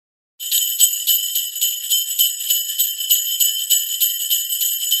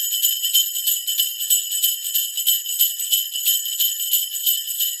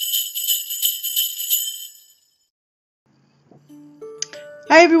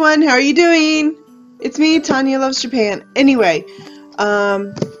Hi everyone, how are you doing? It's me, Tanya Loves Japan. Anyway,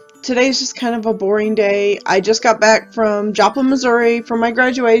 today's just kind of a boring day. I just got back from Joplin, Missouri for my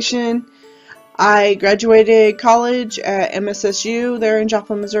graduation. I graduated college at MSSU there in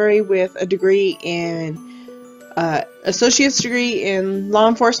Joplin, Missouri with a degree in, associate's degree in law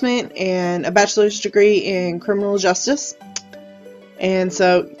enforcement and a bachelor's degree in criminal justice. And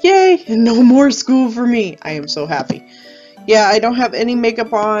so, yay, no more school for me. I am so happy. Yeah, I don't have any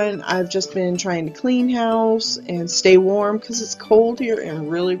makeup on. I've just been trying to clean house and stay warm because it's cold here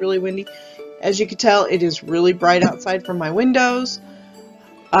and really, really windy. As you can tell, it is really bright outside from my windows.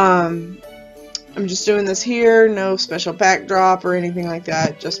 I'm just doing this here, no special backdrop or anything like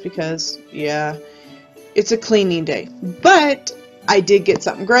that, just because, yeah, it's a cleaning day. But I did get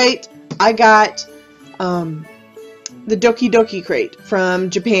something great. I got the Doki Doki crate from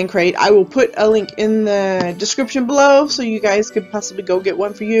Japan Crate. I will put a link in the description below so you guys could possibly go get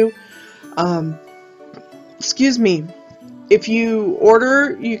one for you. Excuse me. If you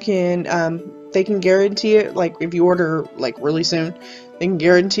order, you can, they can guarantee it, like if you order like really soon, they can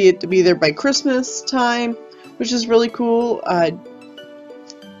guarantee it to be there by Christmas time, which is really cool. But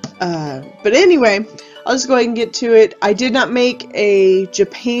anyway, I'll just go ahead and get to it. I did not make a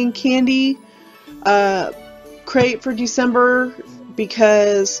Japan candy crate for December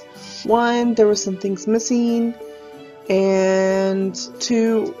because, one, there was some things missing, and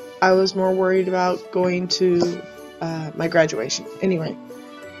two, I was more worried about going to my graduation. Anyway,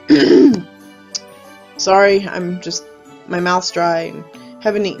 sorry, I'm just, my mouth's dry and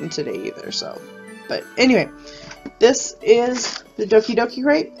haven't eaten today either, so, but anyway, this is the Doki Doki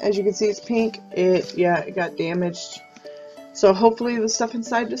crate. As you can see, it's pink. It got damaged, so hopefully the stuff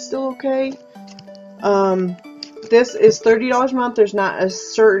inside is still okay. This is $30 a month. There's not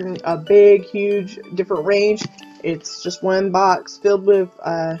a big, huge, different range. It's just one box filled with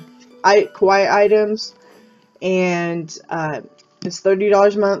kawaii items, and it's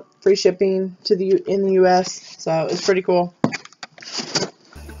 $30 a month, free shipping to in the U.S. So it's pretty cool.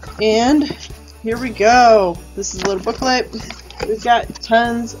 And here we go. This is a little booklet. We've got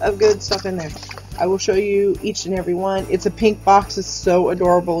tons of good stuff in there. I will show you each and every one. It's a pink box. It's so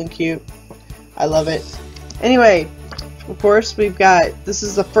adorable and cute. I love it. Anyway, of course, we've got, this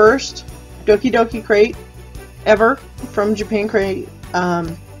is the first Doki Doki crate ever from Japan Crate.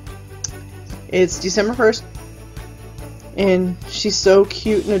 It's December 1st, and she's so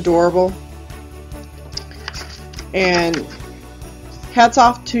cute and adorable. And hats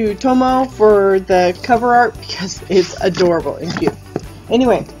off to Tomo for the cover art because it's adorable and cute.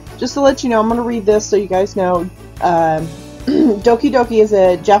 Anyway, just to let you know, I'm going to read this so you guys know. Doki Doki is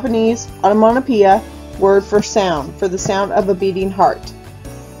a Japanese onomatopoeia word for sound, for the sound of a beating heart.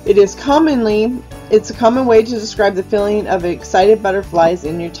 It's a common way to describe the feeling of excited butterflies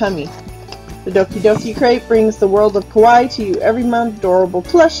in your tummy. The Doki Doki crate brings the world of kawaii to you every month. Adorable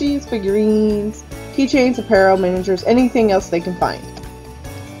plushies, figurines, keychains, apparel, miniatures, anything else they can find.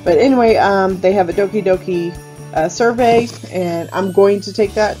 But anyway, they have a Doki Doki survey, and I'm going to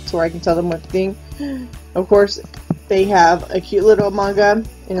take that so I can tell them what to think. Of course, they have a cute little manga,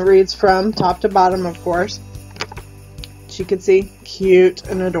 and it reads from top to bottom, of course. As you can see, cute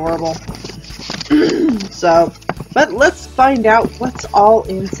and adorable. So, but let's find out what's all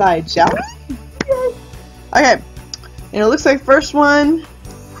inside, shall we? Okay, and it looks like the first one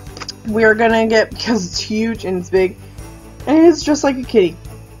we're gonna get, because it's huge and it's big, and it's just like a kitty.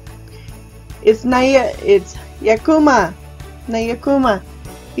 It's Yakuma. Nayakuma.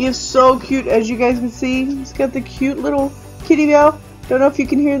 He is so cute, as you guys can see. He's got the cute little kitty bell. Don't know if you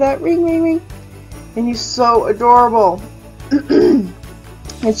can hear that. Ring, ring, ring. And he's so adorable.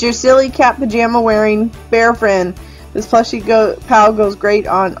 It's your silly cat pajama wearing bear friend. This plushie pal goes great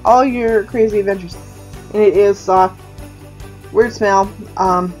on all your crazy adventures. And it is soft. Weird smell.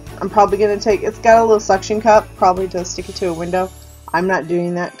 I'm probably going to take, it's got a little suction cup, probably to stick it to a window. I'm not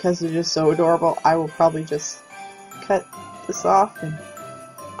doing that because it's just so adorable. I will probably just cut this off and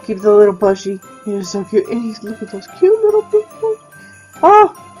keep the little plushie. He's so cute. And look at those cute little people.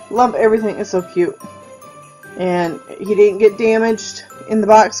 Oh, love everything. It's so cute. And he didn't get damaged in the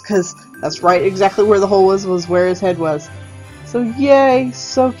box because that's right exactly where the hole was where his head was. So yay,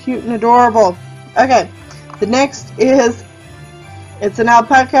 so cute and adorable. Okay, the next is, it's an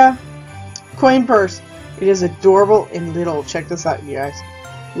alpaca coin purse. It is adorable and little. Check this out, you guys.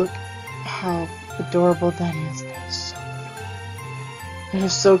 Look how adorable that is. That is so adorable. They're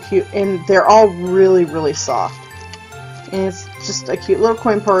so cute, and they're all really, really soft. And it's just a cute little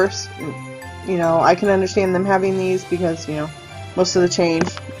coin purse. You know, I can understand them having these because, you know, most of the change,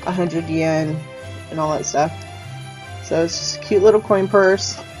 100 yen and all that stuff. So it's just a cute little coin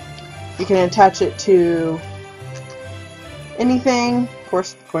purse. You can attach it to anything, of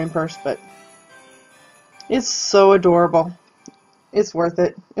course, the coin purse, but it's so adorable. It's worth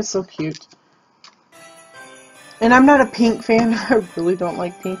it. It's so cute. And I'm not a pink fan. I really don't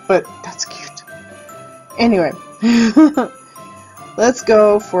like pink, but that's cute. Anyway, let's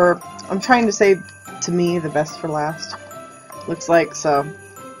go for, I'm trying to save, to me, the best for last. Looks like, so.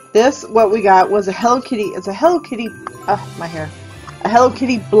 This, what we got, was a Hello Kitty. It's a Hello Kitty, my hair. A Hello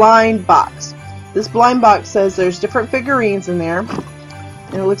Kitty blind box. This blind box says there's different figurines in there.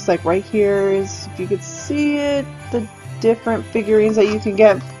 And it looks like right here is, if you could see it, the different figurines that you can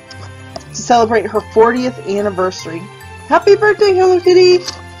get to celebrate her 40th anniversary. Happy birthday, Hello Kitty!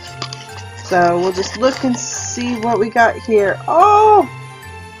 So we'll just look and see what we got here. Oh!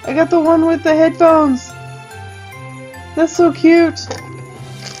 I got the one with the headphones. That's so cute.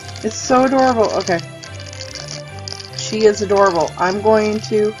 It's so adorable. Okay. She is adorable. I'm going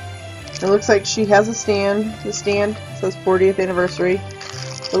to, it looks like she has a stand. The stand says 40th anniversary.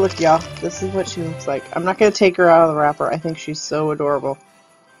 But look, y'all, this is what she looks like. I'm not going to take her out of the wrapper. I think she's so adorable.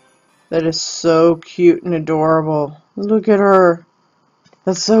 That is so cute and adorable. Look at her.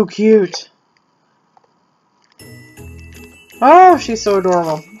 That's so cute. Oh, she's so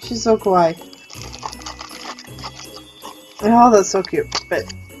adorable. She's so kawaii. Oh, that's so cute.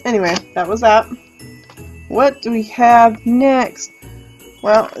 But anyway, that was that. What do we have next?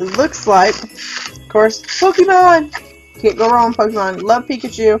 Well, it looks like, of course, Pokemon. Can't go wrong with Pokemon. Love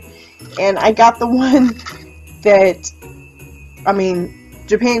Pikachu. And I got the one that, I mean,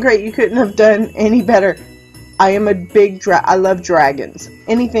 Japan Crate, you couldn't have done any better. I am a big I love dragons.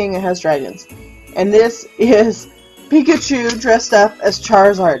 Anything that has dragons. And this is Pikachu dressed up as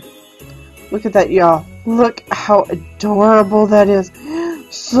Charizard. Look at that, y'all. Look how adorable that is.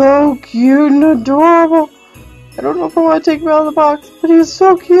 So cute and adorable. I don't know if I want to take him out of the box, but he's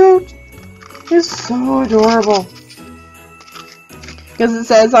so cute. He's so adorable. Because it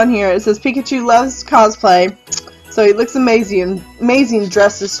says on here, it says Pikachu loves cosplay. So he looks amazing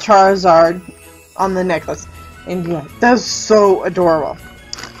dressed as Charizard on the necklace. And yeah, that's so adorable.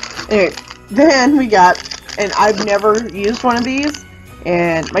 Anyway, then we got, and I've never used one of these,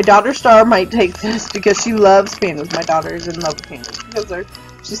 and my daughter Star might take this because she loves pandas. My daughter is in love with pandas because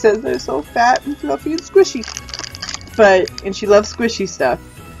she says they're so fat and fluffy and squishy. And she loves squishy stuff.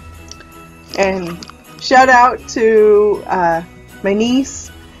 And shout out to my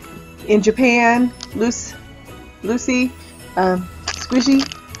niece in Japan, Lucy, Squishy.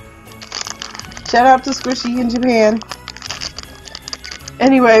 Shout out to Squishy in Japan.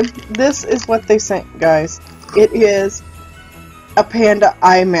 Anyway, this is what they sent, guys. It is a panda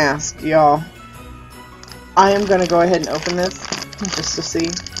eye mask, y'all. I am gonna go ahead and open this just to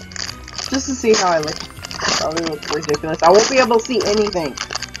see how I look. I probably look ridiculous. I won't be able to see anything.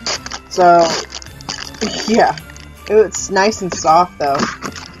 So, yeah. It's nice and soft, though.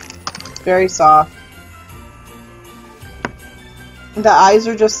 Very soft. The eyes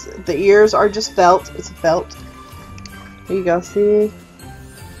are just, the ears are just felt. It's a felt. There you go, see?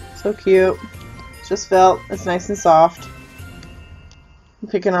 So cute. It's just felt. It's nice and soft. I'm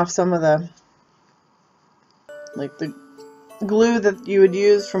picking off some of the, like the glue that you would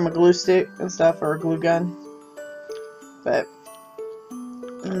use from a glue stick and stuff, or a glue gun. But,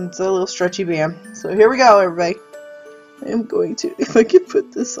 it's a little stretchy band. So here we go, everybody. I am going to, if I can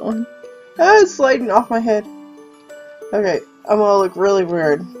put this on. Ah, it's sliding off my head. Okay. I'm gonna look really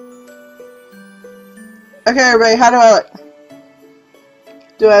weird. Okay, everybody, how do I look?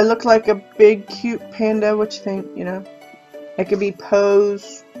 Do I look like a big, cute panda? What you think, you know? I could be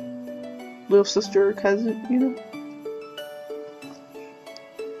Poe's little sister or cousin, you know?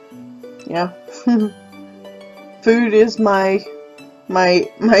 Yeah. Food is my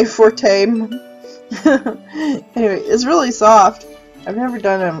forte. Anyway, it's really soft. I've never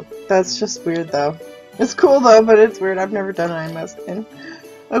done them. That's just weird, though. It's cool though, but it's weird. I've never done an eye mask, and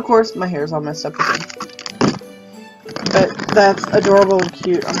of course my hair's all messed up again. But that's adorable and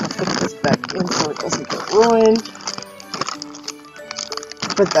cute. I'm gonna put this back in so it doesn't get ruined.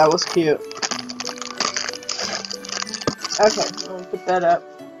 But that was cute. Okay, I'm gonna put that up.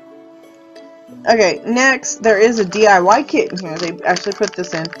 Okay, next there is a DIY kit in here. They actually put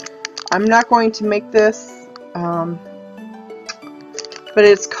this in. I'm not going to make this. But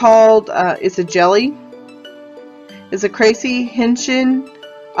it's called, it's a jelly. It's a Crazy Henshin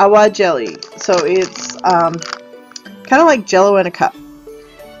Awa jelly. So it's kind of like Jello in a cup.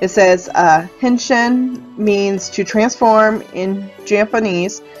 It says Henshin means to transform in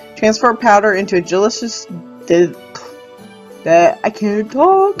Japanese. Transform powder into a delicious, I can't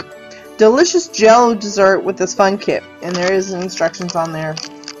talk. delicious Jello dessert with this fun kit, and there is instructions on there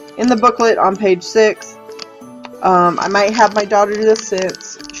in the booklet on page 6. I might have my daughter do this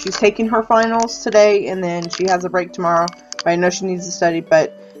since she's taking her finals today, and then she has a break tomorrow. But I know she needs to study,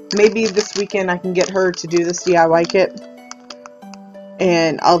 but maybe this weekend I can get her to do this DIY kit,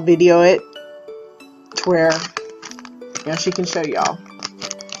 and I'll video it to where, you know, she can show y'all.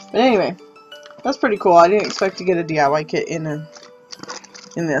 But anyway, that's pretty cool. I didn't expect to get a DIY kit in this.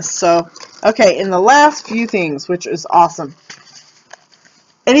 So, okay, in the last few things, which is awesome.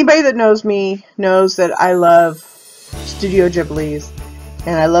 Anybody that knows me knows that I love Studio Ghibli's,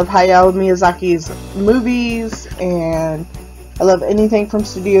 and I love Hayao Miyazaki's movies, and I love anything from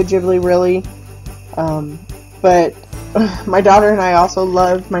Studio Ghibli, really. But my daughter and I also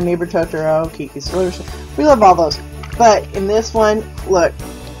love My Neighbor Totoro, Kiki's Delivery Service. We love all those. But in this one, look,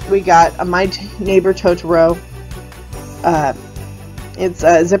 we got a My Neighbor Totoro. It's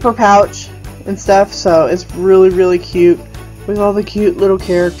a zipper pouch and stuff, so it's really, really cute with all the cute little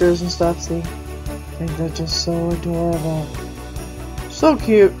characters and stuff. See, I think they're just so adorable, so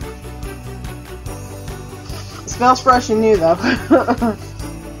cute. It smells fresh and new though.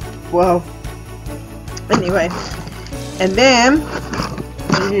 Whoa. Anyway, and then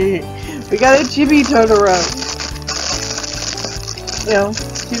we got a Chibi Totoro. You know,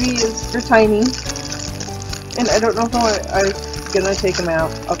 Chibi is for tiny, and I don't know if I'm gonna take him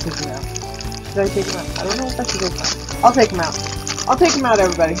out. I'll take him out. Should I take him out? I don't know if I should take him out. I'll take him out. I'll take him out,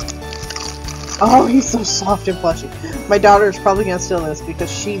 everybody. Oh, he's so soft and plushy. My daughter is probably gonna steal this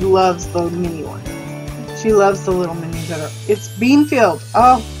because she loves the mini one. She loves the little minis that are. It's bean filled.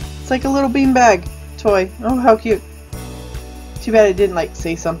 Oh, it's like a little bean bag toy. Oh, how cute. Too bad it didn't like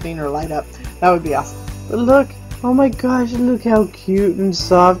say something or light up. That would be awesome. But look. Oh my gosh, look how cute and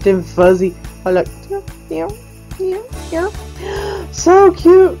soft and fuzzy. Oh look. Yeah. So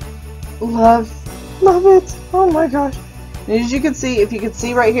cute. Love it. Oh my gosh. And as you can see, if you can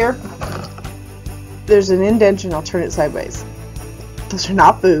see right here, there's an indentation. I'll turn it sideways. Those are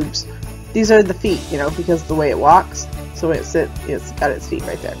not boobs. These are the feet, you know, because of the way it walks. So when it sits, it's got its feet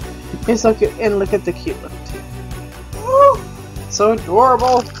right there. It's so cute. And look at the cute look too. Oh, so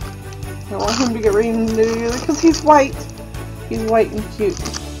adorable. I want him to get ready because he's white. He's white and cute.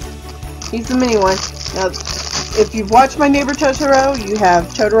 He's the mini one. Now, if you've watched My Neighbor Totoro, you have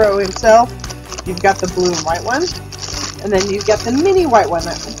Totoro himself. You've got the blue and white one. And then you've got the mini white one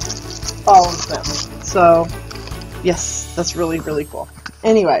that follows them. So, yes, that's really, really cool.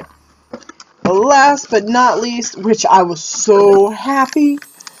 Anyway, last but not least, which I was so happy.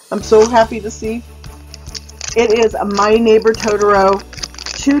 I'm so happy to see. It is a My Neighbor Totoro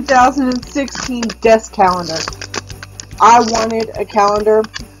 2016 desk calendar. I wanted a calendar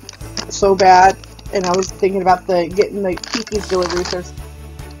so bad, and I was thinking about getting the Kiki's Delivery Service.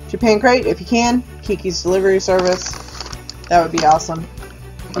 Japan Crate, if you can. Kiki's Delivery Service. That would be awesome.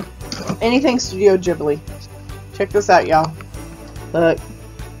 Anything Studio Ghibli. Check this out, y'all. Look,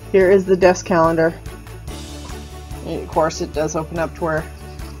 here is the desk calendar. And of course, it does open up to where.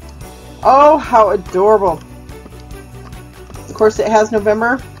 Oh, how adorable! Of course, it has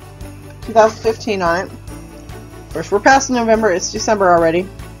November 2015 on it. Of course, we're past November. It's December already.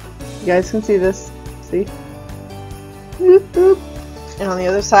 You guys can see this. See? Boop, boop. And on the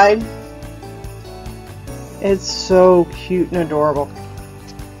other side, it's so cute and adorable.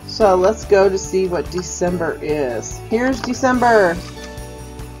 So let's go to see what December is. Here's December.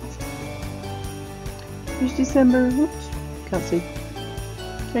 Here's December. Oops. Can't see.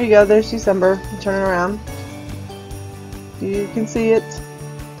 There you go. There's December. Turn it around. You can see it.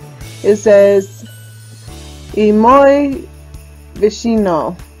 It says Imoi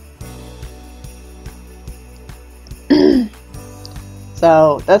Vicino.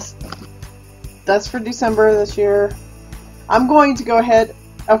 So that's for December this year. I'm going to go ahead.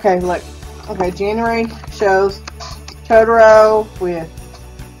 Okay, look. Okay, January shows Totoro with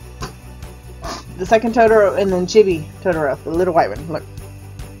the second Totoro and then Chibi Totoro, the little white one. Look.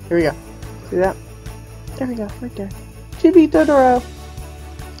 Here we go. See that? There we go. Right there. Chibi Totoro.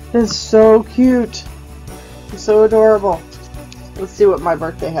 That's so cute. It's so adorable. Let's see what my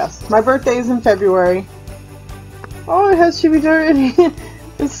birthday has. My birthday is in February. Oh, it has Chibi Totoro.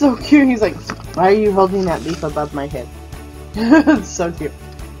 It's so cute. He's like, why are you holding that leaf above my head? It's so cute.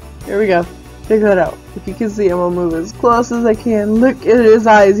 Here we go. Check that out. If you can see, I'm gonna move as close as I can. Look at his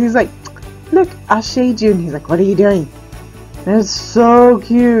eyes. He's like, look, I'll shade you. And he's like, what are you doing? That's so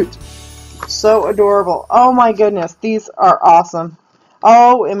cute. So adorable. Oh my goodness. These are awesome.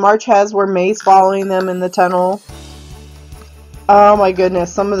 Oh, and March has where May's following them in the tunnel. Oh my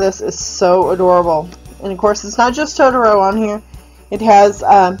goodness. Some of this is so adorable. And of course, it's not just Totoro on here. It has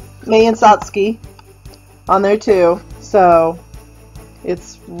May and Satsuki on there too. So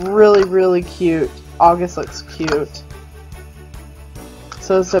it's really, really cute. August looks cute.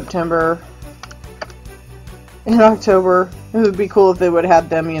 So September and October. It would be cool if they would have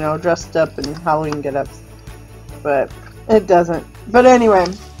them, you know, dressed up in Halloween get-ups. But it doesn't. But anyway,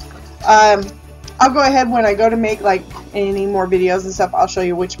 I'll go ahead when I go to make like any more videos and stuff. I'll show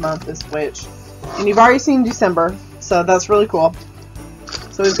you which month is which. And you've already seen December, so that's really cool.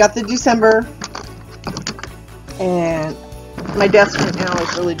 So we've got the December, and my desk right now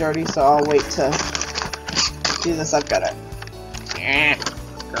is really dirty, so I'll wait to do this. I've got it.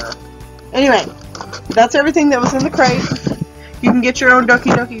 Anyway, that's everything that was in the crate. You can get your own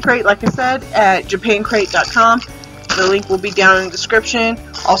Doki Doki crate, like I said, at japancrate.com. The link will be down in the description.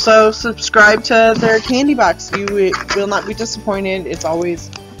 Also, subscribe to their candy box. You will not be disappointed. It's always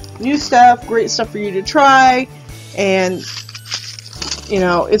new stuff, great stuff for you to try, and you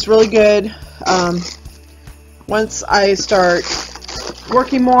know, it's really good. Once I start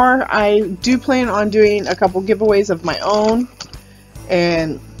working more, I do plan on doing a couple giveaways of my own,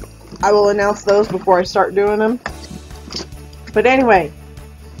 and I will announce those before I start doing them. But anyway,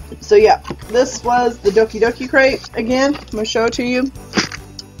 so yeah, this was the Doki Doki crate. Again, I'm going to show it to you.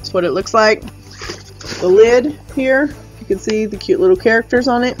 That's what it looks like. The lid here, you can see the cute little characters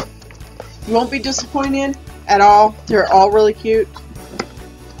on it. You won't be disappointed at all. They're all really cute.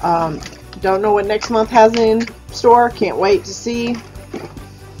 Don't know what next month has in store. Can't wait to see.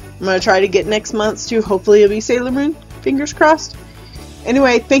 I'm going to try to get next month's too. Hopefully it'll be Sailor Moon. Fingers crossed.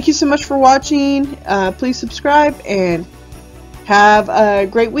 Anyway, thank you so much for watching. Please subscribe and have a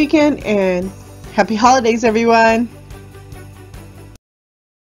great weekend and happy holidays, everyone.